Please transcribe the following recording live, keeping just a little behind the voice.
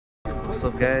What's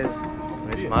up, guys?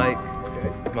 It's Mike,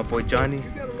 my boy Johnny.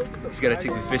 Just gotta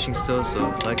take me fishing still,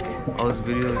 so like all his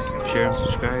videos, share and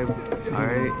subscribe.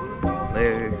 Alright,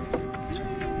 later.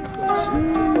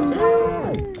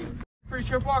 Pretty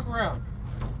sure walk around.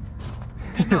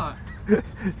 Did not.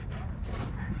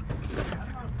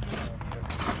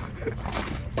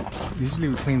 Usually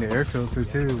we clean the air filter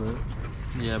too, but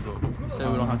yeah, but we said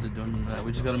we don't have to do that.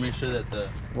 We just gotta make sure that the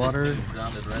water, is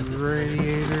grounded, right?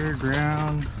 radiator,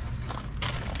 ground.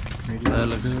 That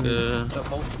looks good. That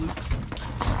bolt loop.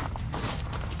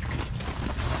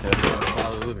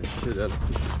 Shit, that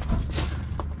looks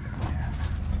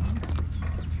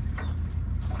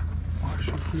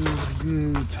Washer feels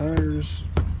good. Tires,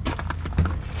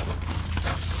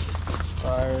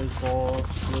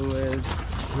 bolts, fluids.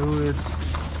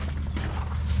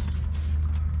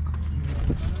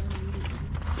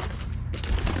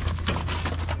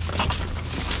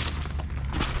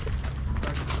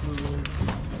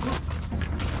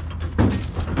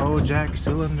 Oh, jack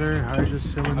cylinder, hydro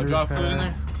cylinder. I dropped food in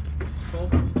there.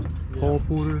 Pole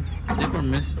puller. I think we're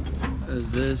missing. Is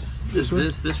this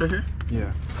right here?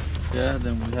 Yeah. Yeah.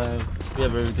 Then we have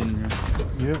everything in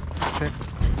here. Yep. Check.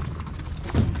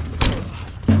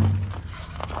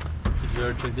 Did you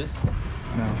ever check this?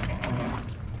 No.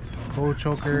 Pole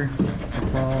choker,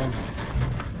 claws,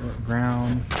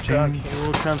 ground, chains,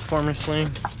 Little transformer sling.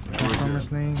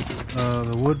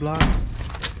 the wood blocks.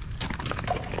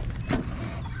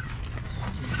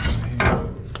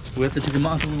 We have to take them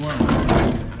out so we weren't. I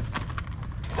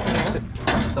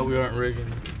thought we weren't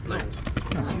rigging. Like,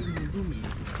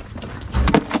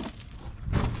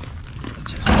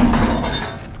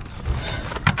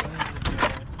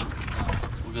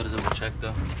 we gotta double check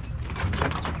though.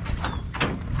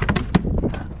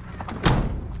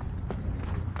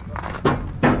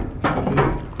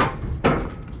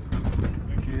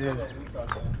 Good.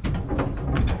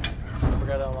 I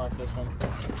forgot to unlock this one.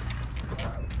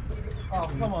 Oh,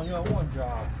 come on, you had one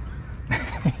job. I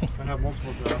have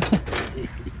multiple jobs.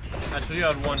 Actually, you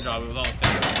had one job, it was all the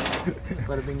same.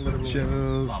 Bada bing, bada boom.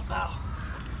 Shows.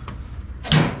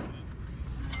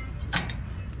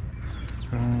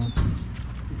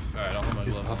 Alright, I'll hold my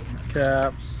gloves.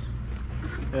 Caps.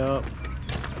 Yep.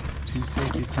 2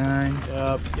 safety signs.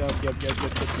 Yep.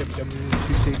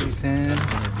 Two safety signs.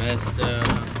 Vest,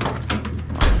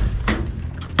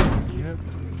 Yep.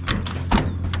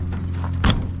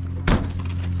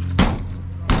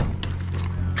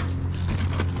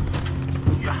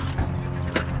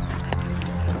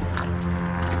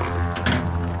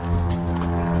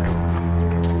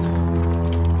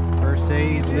 First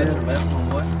aid, yeah.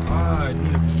 what? Ah, I need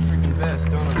a freaking vest,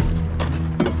 don't I?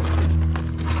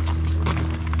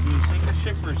 Dude, take this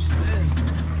shit for a spin.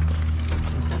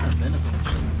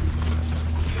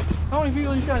 How many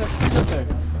people you got up there?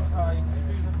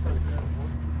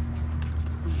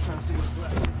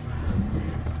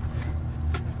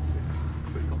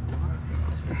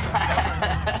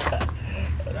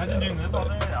 Imagine doing this all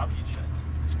day, I'll eat shit.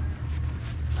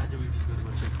 Imagine we just gotta go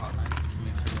check hotline to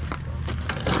make sure.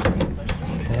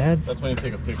 Pads. That's when you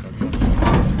take a pic of you.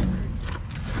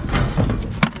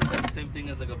 Same thing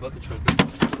as like a bucket truck.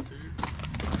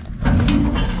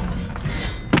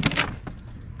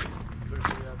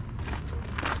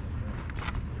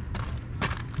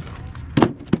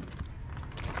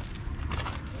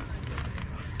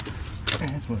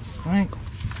 That's what it's like.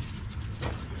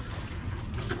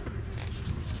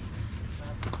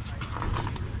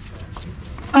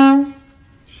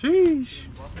 Sheesh.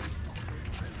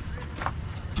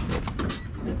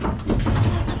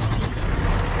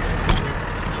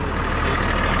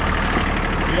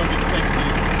 You don't just take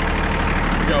these.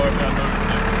 You go with that 100%.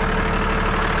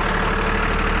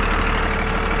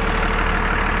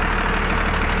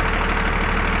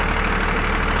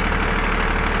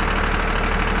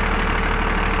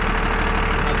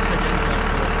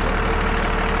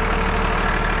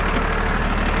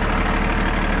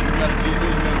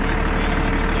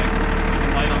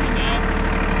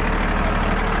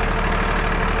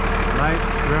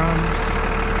 Lights, drums,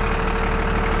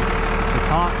 the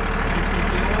top.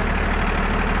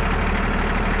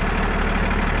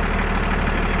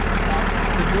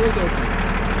 The door's open.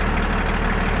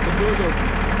 The door's open.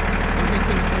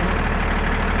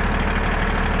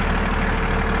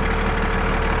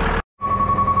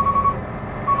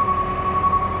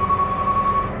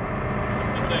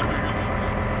 It's the same rigger.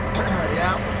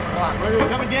 Yeah. Rigger's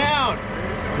coming down.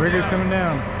 Rigger's coming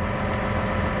down.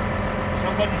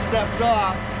 Somebody steps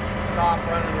up, stop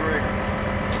running the riggers.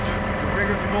 The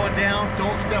riggers are going down,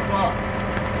 don't step up.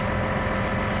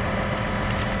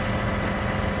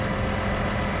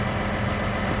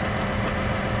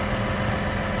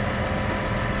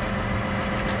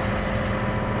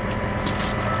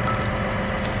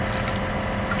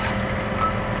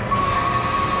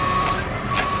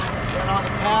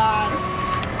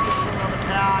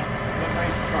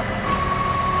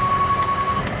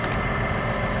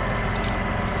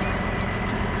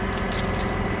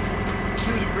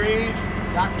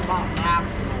 That's about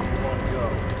maximum we want to go.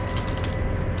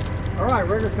 All right,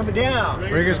 rigger's coming down.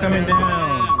 Rigger's coming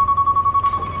down.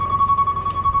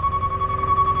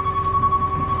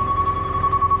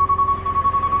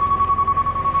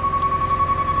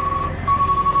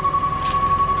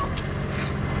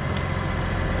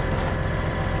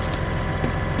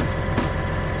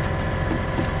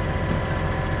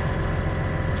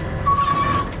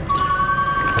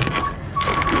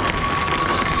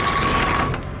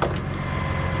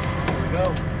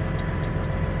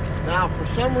 Now, for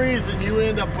some reason, you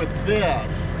end up with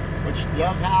this, which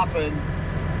does happen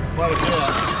quite a bit.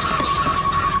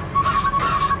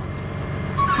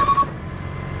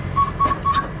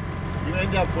 You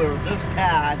end up where this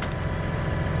pad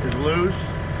is loose.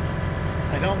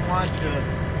 I don't want you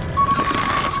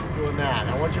doing that.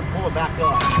 I want you to pull it back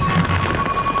up.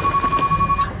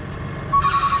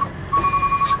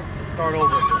 Start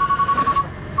over again.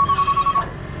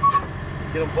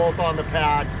 Get them both on the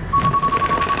pads.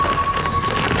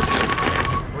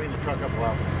 Truck up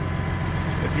level.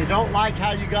 If you don't like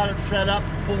how you got it set up,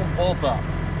 pull them both up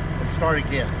and start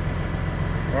again.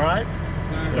 All right?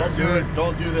 Don't do it.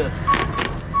 Don't do this.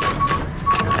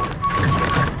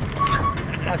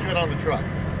 Not good on the truck.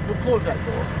 We'll close that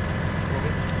door.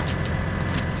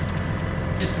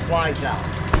 Get the flies out.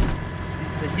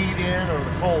 Keep the heat in or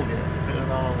the cold in,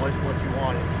 depending on what you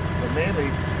want it. But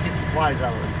mainly, keep the flies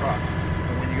out of the truck.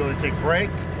 And when you go to take brake,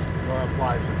 you don't have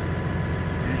flies in it.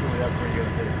 Usually that's where you're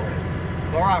going to take a break.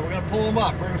 All right, we're going to pull them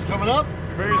up. Rigger's coming up.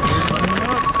 Rigger's coming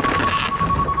up.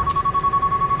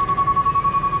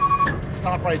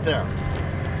 Stop right there.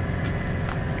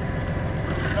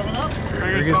 Coming up.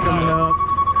 Rigger's coming up.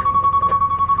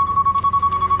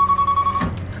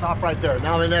 Stop right there.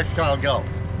 Now the next car will go.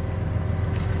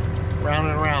 Round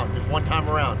and around. Just one time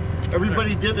around.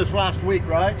 Everybody did this last week,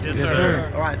 right? Yes, sir.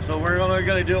 All right, so we're only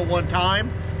going to do it one time.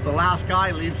 The last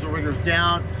guy leaves the riggers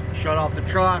down, shut off the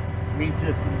truck, meets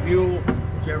at the mule,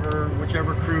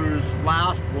 whichever crew's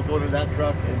last, we'll go to that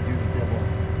truck and do the demo.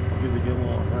 We'll do the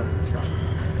demo on that truck.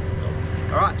 So,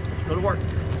 all right, let's go to work.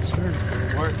 Sure.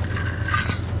 Work.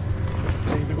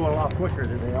 Things are going a lot quicker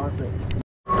today, aren't they?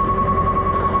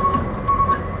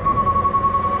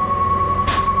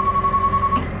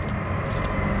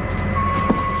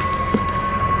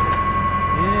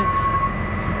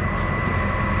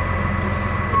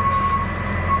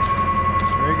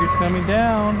 Rigger's coming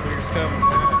down. Rigger's coming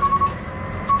down.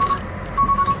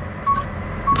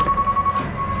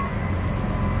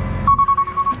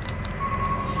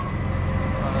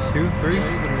 2, 3.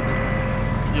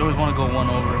 You always want to go one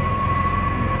over.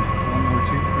 1 more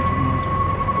 2, or 2 more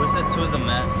 2. What's that? 2 is the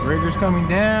max. Rigger's coming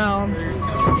down. Rigger's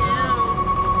coming down.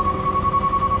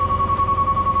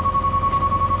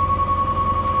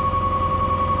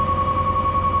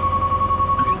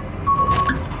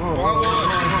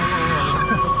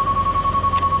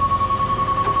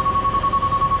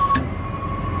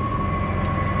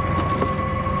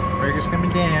 Rigger's coming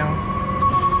down.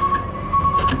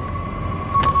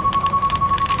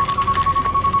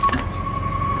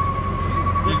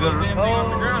 You good? Damn thing on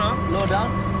the ground, huh? Low down?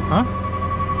 Huh?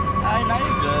 Alright, now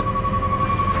you're good.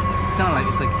 It's kind of like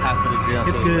it's like half of the drill.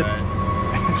 It's good.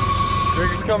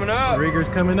 Rigger's coming up. Rigger's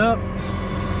coming up.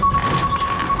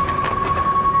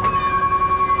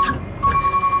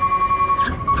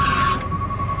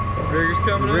 Rigger's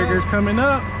coming up. Rigger's coming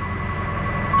up.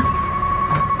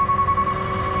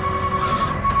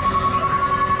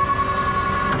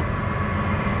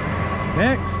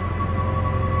 Next.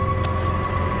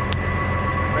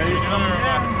 Ready to come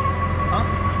down. Huh?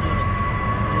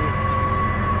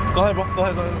 Go ahead, bro. Go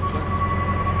ahead.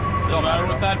 Don't matter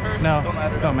what side first? No, Don't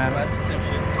matter. don't matter. Same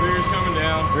shit. Rigger's coming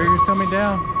down. Rigger's coming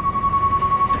down.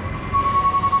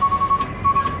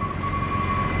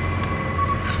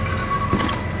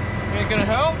 Ain't gonna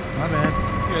help? My bad.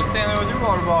 You gotta stand there with your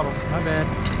water bottle. My bad.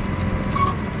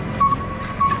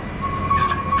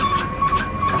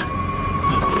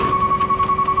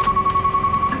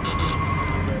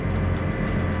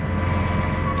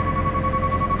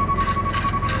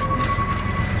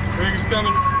 Rigger's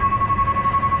coming.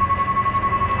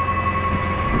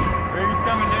 Rigger's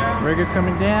coming down. Rigger's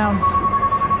coming down.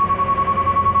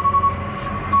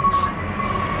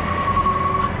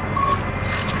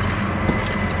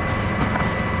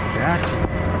 Gotcha.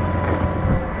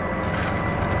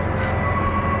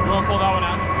 You wanna pull that one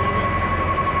out just a little bit?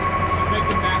 Just make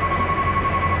the back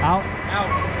Out. out.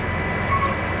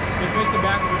 Just make the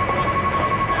back of it up.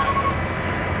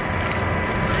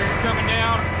 Rigger's coming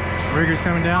down. Rigger's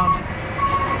coming down.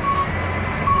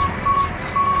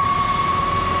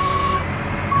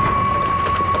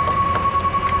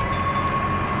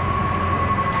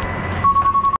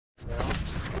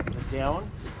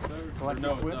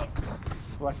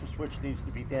 needs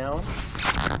to be down.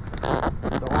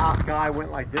 The last guy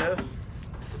went like this.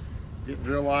 Didn't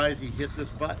realize he hit this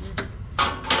button.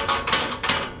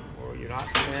 Or you're not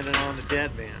standing on the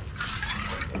dead man.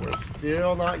 And we're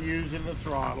still not using the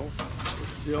throttle.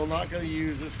 We're still not going to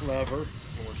use this lever.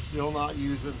 And we're still not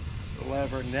using the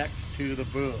lever next to the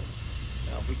boom.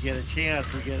 Now if we get a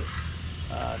chance, we get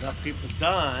enough people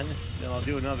done, then I'll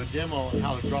do another demo on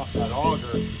how to drop that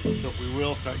auger, so we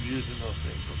will start using those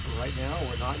things. But for right now,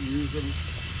 we're not using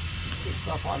the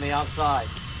stuff on the outside.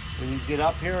 When you get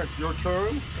up here, it's your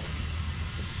turn.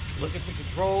 Look at the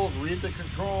controls, read the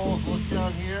controls, look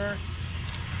down here,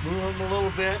 move them a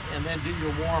little bit, and then do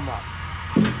your warm-up.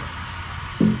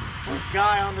 First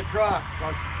guy on the truck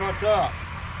starts the truck up.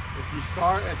 If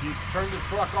you turn the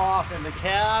truck off in the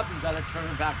cab, you got to turn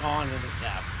it back on in the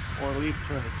cab, or at least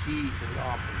turn the key to the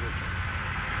off position.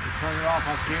 If you turn it off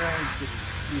up here, you can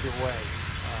either way.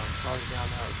 Start it down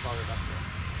there or start it up there.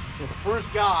 So the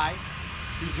first guy,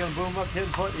 he's going to boom up 10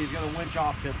 foot, he's going to winch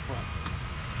off 10 foot.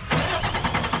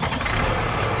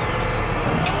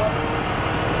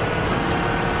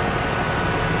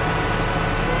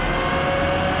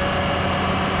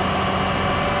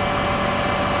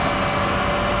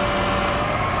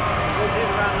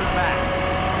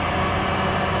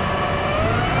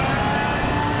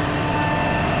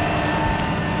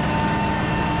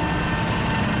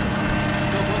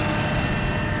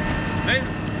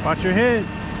 Watch your head.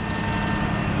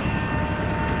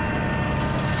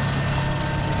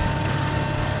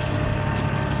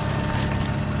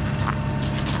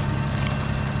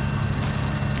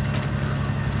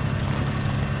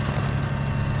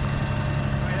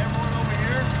 Alright, everyone over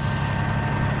here.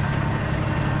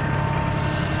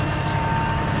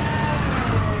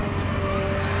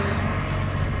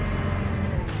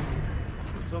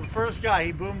 So the first guy,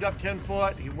 he boomed up 10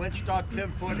 foot, he winched off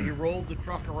 10 foot, he rolled the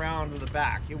truck around to the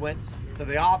back. He went to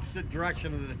the opposite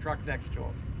direction of the truck next to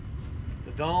him.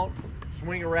 So don't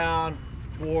swing around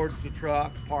towards the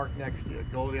truck parked next to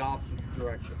it. Go the opposite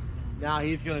direction. Now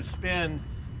he's going to spend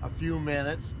a few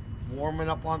minutes warming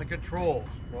up on the controls,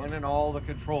 running all the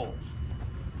controls.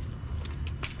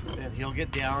 Then he'll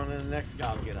get down and the next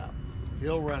guy will get up.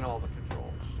 He'll run all the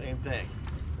controls. Same thing.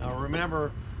 Now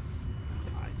remember,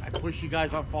 I push you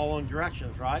guys on following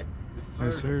directions, right?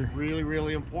 Yes, sir. It's really,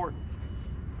 really important.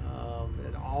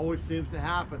 It always seems to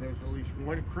happen. There's at least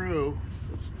one crew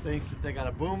that thinks that they got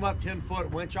to boom up 10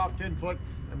 foot, winch off 10 foot,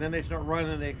 and then they start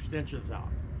running the extensions out.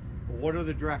 But what are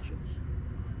the directions?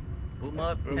 Boom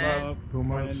up, Boom 10. up,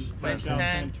 Boom up. Winch down,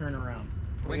 10. turn around.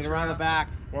 Bring it around the back,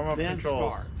 Warm up then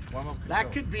controls. start. Warm up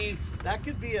That controls.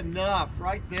 could be enough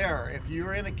right there if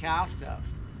you're in a cast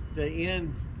test to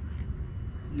end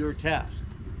your test.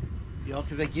 You know,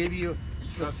 because they give you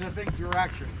specific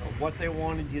directions of what they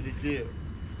wanted you to do.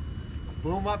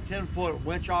 Boom up 10 foot,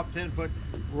 winch off 10 foot,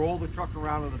 roll the truck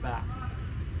around in the back.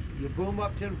 You boom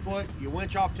up 10 foot, you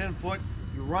winch off 10 foot,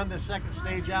 you run the second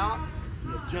stage out,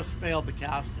 you just failed the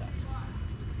cast test.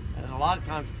 And a lot of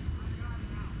times,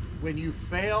 when you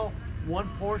fail one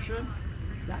portion,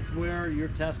 that's where your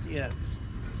test ends.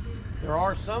 There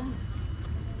are some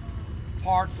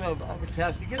parts of a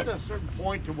test, you get to a certain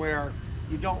point to where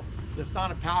you don't, it's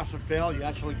not a pass or fail, you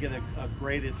actually get a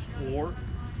graded score.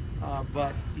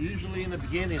 But usually in the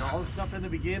beginning, all the stuff in the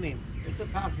beginning, it's a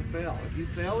pass or fail. If you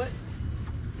fail it,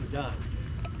 you're done.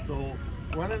 So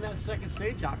running that second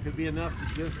stage out could be enough to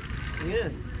just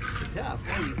end the test.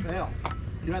 Hey, you failed.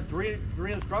 You had three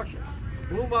instructions.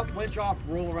 Boom up, winch off,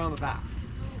 roll around the back.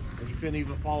 And you couldn't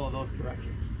even follow those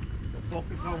directions. So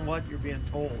focus on what you're being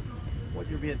told, what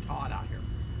you're being taught out here.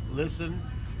 Listen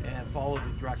and follow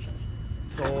the directions.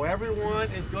 So everyone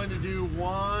is going to do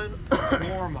one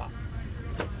warm-up.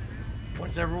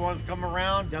 Once everyone's come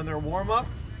around, done their warm-up,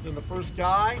 then the first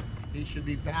guy, he should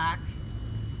be back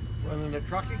running the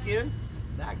truck again.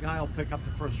 That guy will pick up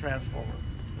the first transformer.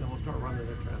 Then we'll start running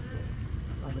the transformer.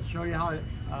 I'm going to show you how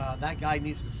that guy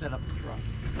needs to set up the truck.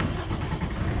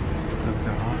 The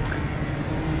dog.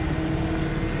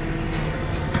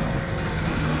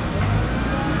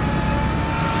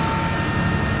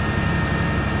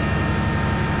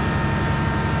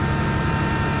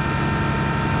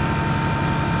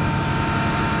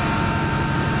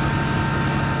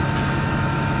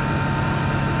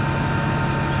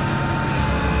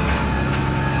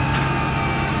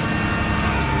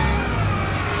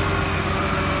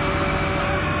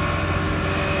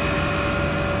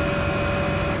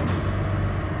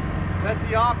 Let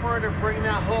the operator bring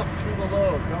that hook to the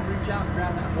load. Don't reach out and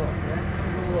grab that hook, okay?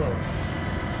 To the load.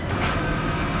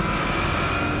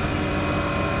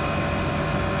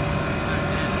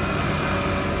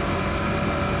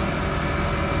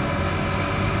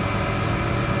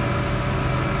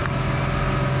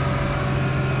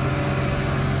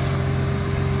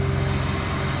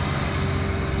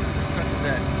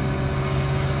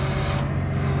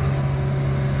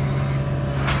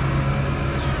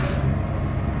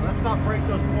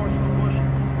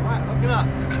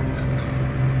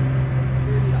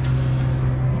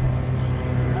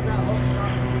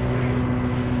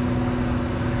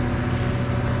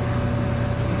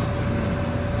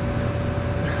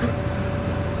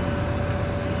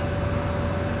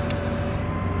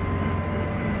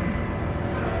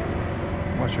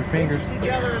 Cross your fingers. Pinch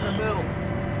together in the middle.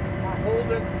 Or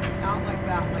hold it out like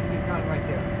that, like you've got it right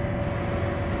there.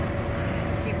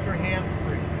 Keep your hands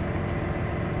free.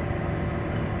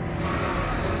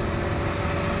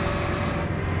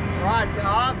 Right, the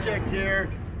object here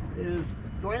is,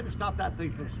 go ahead and stop that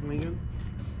thing from swinging.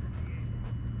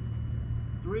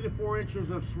 3 to 4 inches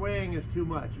of swing is too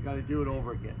much. You got to do it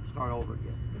over again, start over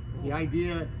again. The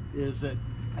idea is that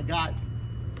I got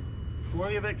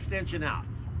plenty of extension outs.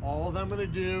 All I'm going to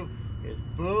do is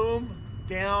boom,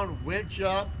 down, winch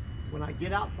up. When I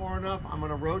get out far enough, I'm going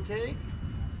to rotate.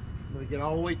 I'm going to get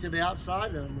all the way to the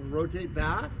outside, then I'm going to rotate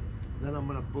back. Then I'm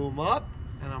going to boom up,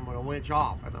 and I'm going to winch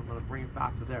off, and I'm going to bring it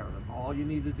back to there. That's all you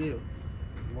need to do,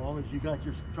 as long as you got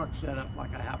your truck set up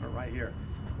like I have it right here.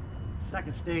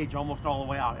 Second stage, almost all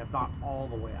the way out, if not all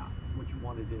the way out. That's what you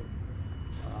want to do.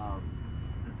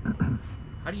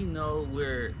 How do you know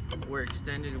we're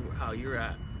extended how you're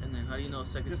at? And then how do you know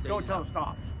second Just stage? go until it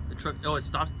stops. The truck, oh, it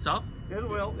stops itself? It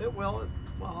will. Well,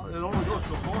 it only goes to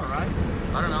 4, right?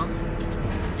 I don't know.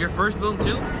 Your first boom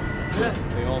too? Yes.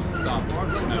 They all stopped. Or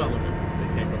good At a go. limit. They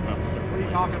can't go past a certain What are you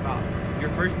talking about? Your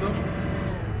first boom?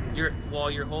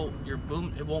 Your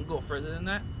boom, it won't go further than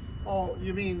that? Oh,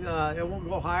 you mean it won't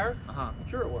go higher? Uh-huh.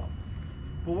 Sure it will.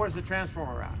 But where's the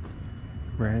transformer at?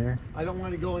 Right here. I don't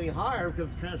want to go any higher because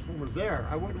the transformer's there.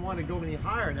 I wouldn't want to go any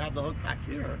higher and have the hook back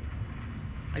here.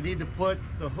 I need to put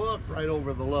the hook right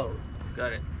over the load.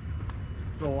 Got it.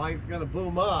 So I'm going to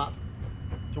boom up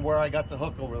to where I got the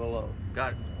hook over the load.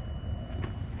 Got it.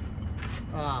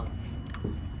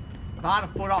 About a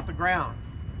foot off the ground.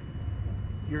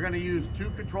 You're going to use 2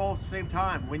 controls at the same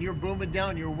time. When you're booming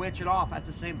down, you're winching off at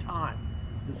the same time.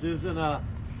 This isn't a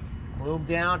boom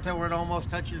down till where it almost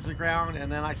touches the ground,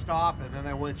 and then I stop, and then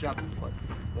I winch up a foot.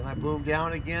 Then I boom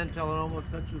down again till it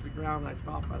almost touches the ground, and I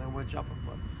stop, and I winch up a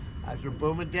foot. As you're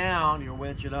booming down, you're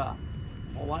winching up.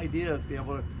 The whole idea is to be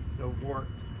able to work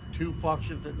 2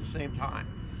 functions at the same time.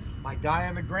 My guy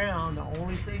on the ground, the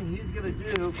only thing he's going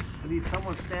to do, I need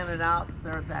someone standing out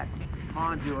there at that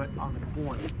conduit on the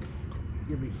corner.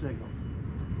 Give me signals.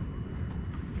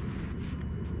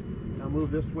 Now move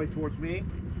this way towards me.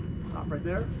 Stop right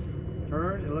there.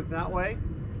 Turn and look that way.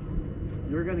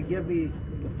 You're going to give me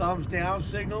the thumbs down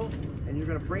signal, and you're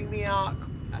going to bring me out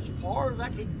as far as I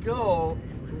can go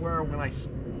to where when I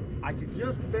can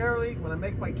just barely, when I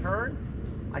make my turn,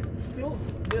 I still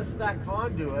miss that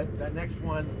conduit, that next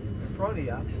one in front of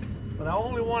you, but I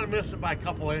only want to miss it by a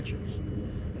couple inches.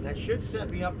 And that should set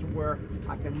me up to where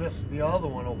I can miss the other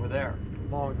one over there,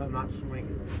 as long as I'm not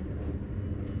swinging.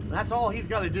 And that's all he's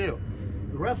got to do.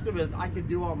 The rest of it I can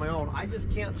do on my own. I just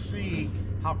can't see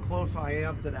how close I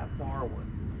am to that far one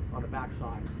on the back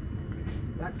side.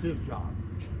 That's his job.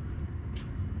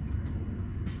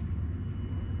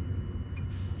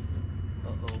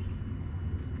 Uh-oh.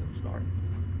 Let's start.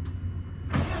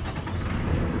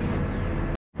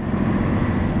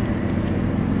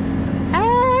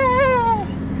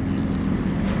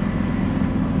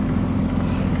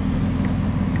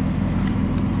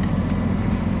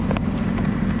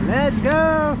 Let's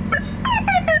go!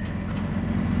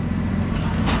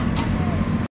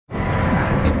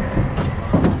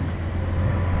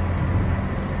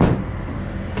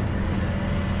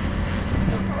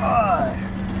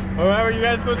 Remember, you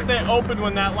guys are supposed to stay open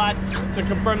when that latch, to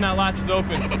confirm that latch is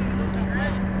open.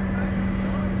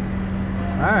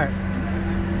 Alright.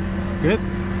 Good.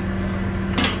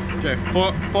 Okay,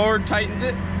 forward tightens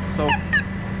it. So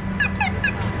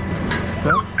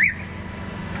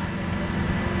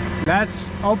That's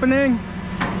opening.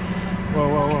 Whoa,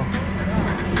 whoa, whoa.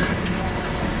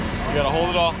 you gotta hold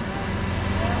it off.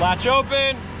 Latch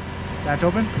open. Latch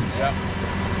open. Yep.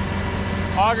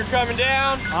 Auger coming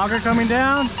down. Auger coming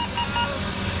down.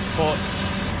 Pull it.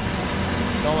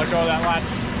 Don't let go of that latch.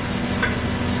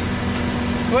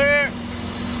 Clear.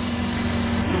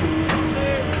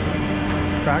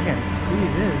 I can't see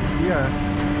this. Yeah.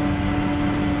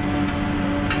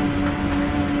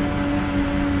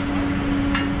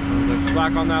 There's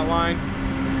slack on that line.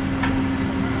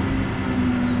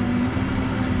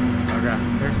 Okay.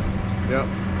 Yep.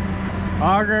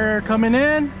 Auger coming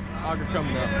in. Auger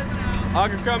coming up.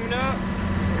 Auger coming up.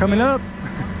 Coming up.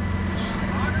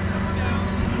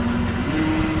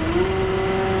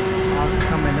 Auger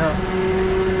coming up.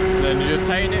 Then you just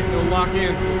tighten it and it'll lock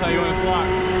in. It'll tell you when it's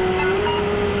locked.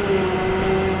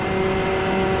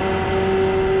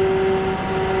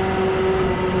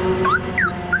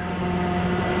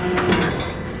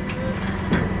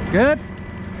 Good.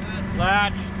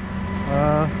 Latch.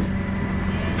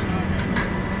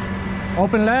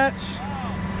 Open latch.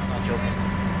 Latch open.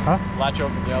 Huh? Latch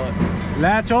open, yell it.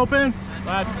 Latch open.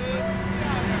 Latch.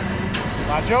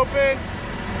 Latch open.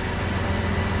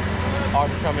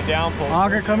 Auger coming down. Pull.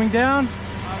 Auger coming down.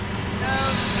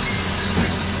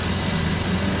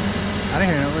 I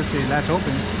didn't hear it. Let's see. Latch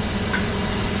open.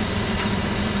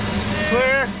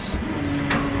 Clear.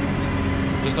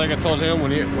 Just like I told him,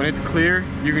 when it's clear,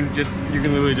 you can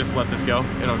literally just let this go.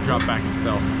 It'll drop back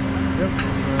itself. Yep.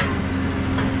 That's right.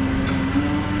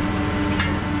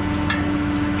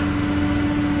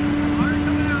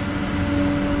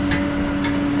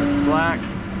 Slack.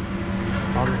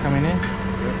 Auger coming in. Yep.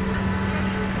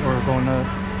 Or going up.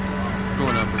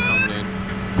 Going up or coming in.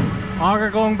 Auger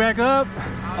going back up.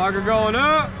 Auger going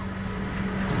up.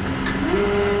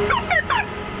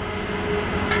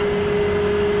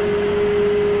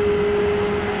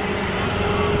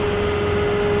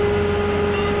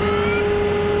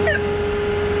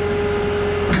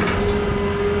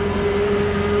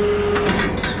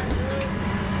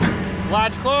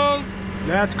 Latch closed.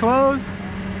 Latch closed.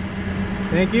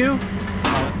 Thank you.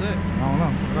 That's it. I don't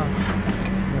know.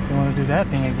 Guess I want to do that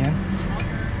thing again.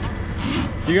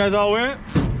 You guys all went?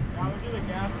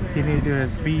 He need to do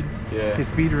his speed. Yeah. His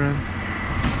speed run.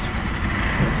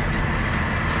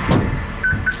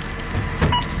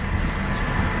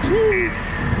 Woo.